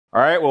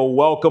All right, well,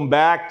 welcome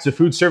back to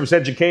Food Service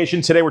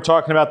Education. Today we're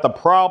talking about the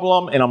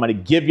problem, and I'm going to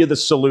give you the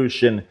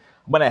solution.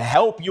 I'm going to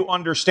help you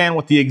understand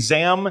what the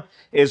exam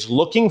is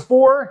looking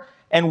for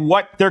and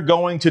what they're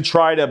going to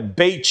try to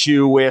bait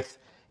you with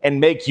and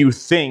make you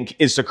think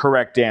is the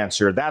correct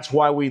answer. That's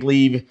why we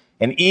leave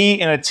an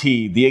E and a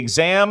T. The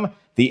exam,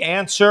 the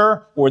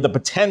answer, or the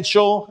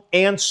potential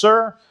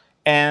answer,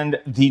 and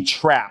the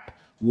trap.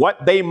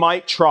 What they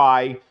might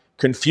try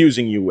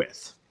confusing you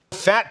with.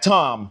 Fat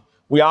Tom.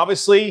 We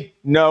obviously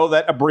know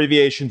that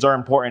abbreviations are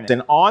important.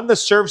 And on the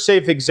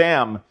ServSafe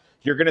exam,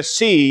 you're going to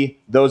see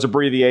those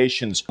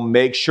abbreviations.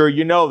 Make sure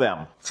you know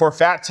them. For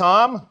Fat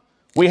Tom,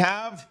 we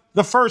have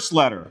the first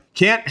letter.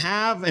 Can't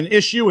have an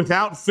issue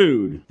without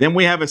food. Then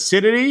we have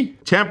acidity,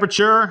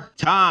 temperature,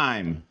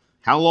 time,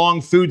 how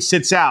long food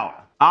sits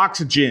out,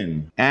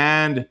 oxygen,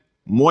 and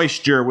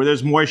moisture. Where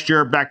there's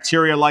moisture,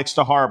 bacteria likes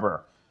to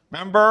harbor.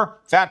 Remember,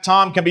 Fat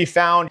Tom can be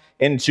found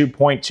in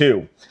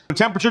 2.2.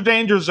 Temperature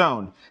danger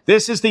zone.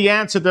 This is the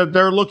answer that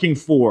they're looking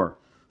for.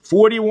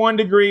 41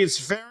 degrees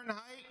Fahrenheit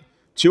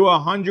to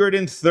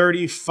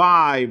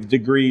 135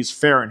 degrees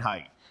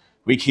Fahrenheit.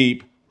 We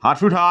keep hot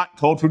food hot,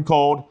 cold food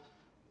cold,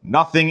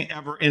 nothing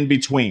ever in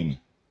between.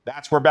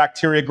 That's where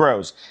bacteria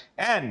grows.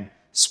 And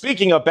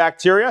speaking of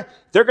bacteria,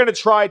 they're going to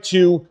try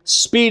to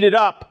speed it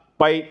up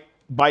by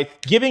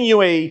giving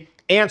you an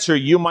answer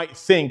you might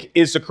think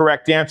is the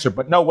correct answer.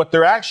 But no, what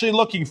they're actually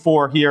looking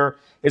for here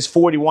is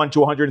 41 to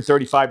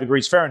 135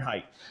 degrees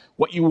Fahrenheit.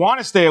 What you want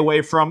to stay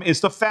away from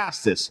is the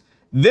fastest.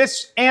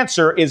 This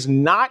answer is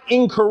not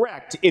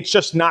incorrect. It's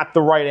just not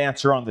the right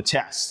answer on the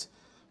test.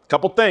 A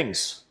couple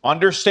things.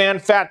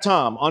 Understand Fat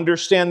Tom.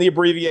 Understand the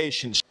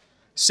abbreviations.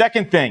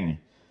 Second thing,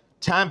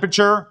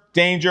 temperature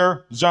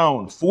danger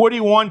zone.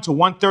 41 to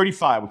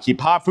 135. We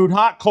keep hot food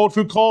hot, cold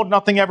food cold,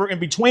 nothing ever in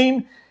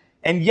between.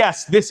 And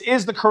yes, this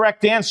is the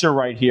correct answer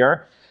right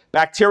here.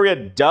 Bacteria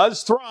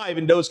does thrive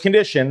in those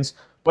conditions,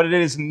 but it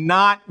is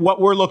not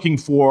what we're looking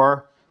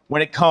for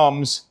when it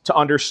comes to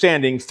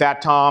understanding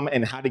Fat Tom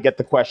and how to get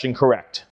the question correct.